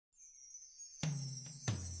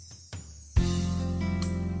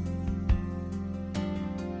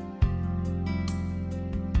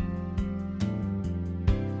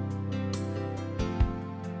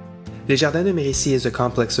Les Jardins de Mérici is a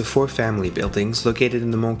complex of 4 family buildings located in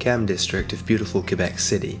the Montcalm district of beautiful Quebec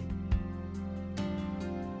City.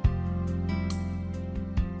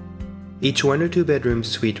 Each 1 or 2 bedroom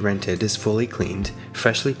suite rented is fully cleaned,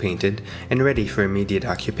 freshly painted, and ready for immediate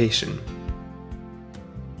occupation.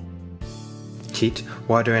 Heat,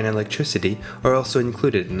 water, and electricity are also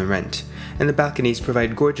included in the rent, and the balconies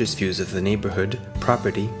provide gorgeous views of the neighborhood,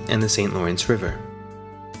 property, and the St. Lawrence River.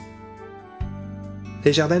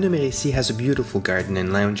 Les Jardins de Mérici has a beautiful garden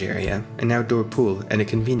and lounge area, an outdoor pool, and a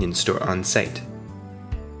convenience store on site.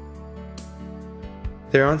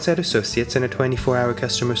 There are on-site associates and a 24-hour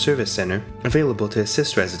customer service center available to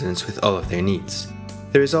assist residents with all of their needs.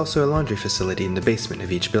 There is also a laundry facility in the basement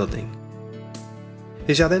of each building.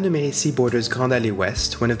 Les Jardins de Mérici borders Grande Allée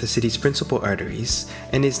Ouest, one of the city's principal arteries,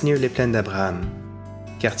 and is near Les Plaines d'Abraham.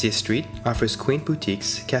 Cartier Street offers quaint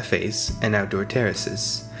boutiques, cafes, and outdoor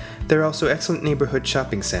terraces. There are also excellent neighborhood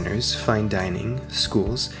shopping centers, fine dining,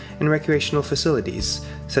 schools, and recreational facilities,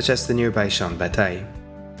 such as the nearby Champs-de-Bataille.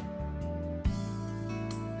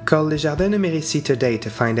 Call Les Jardins de Mérici today to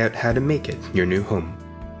find out how to make it your new home.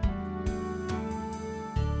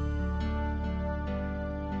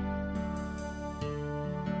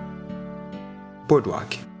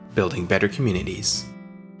 Boardwalk, building better communities.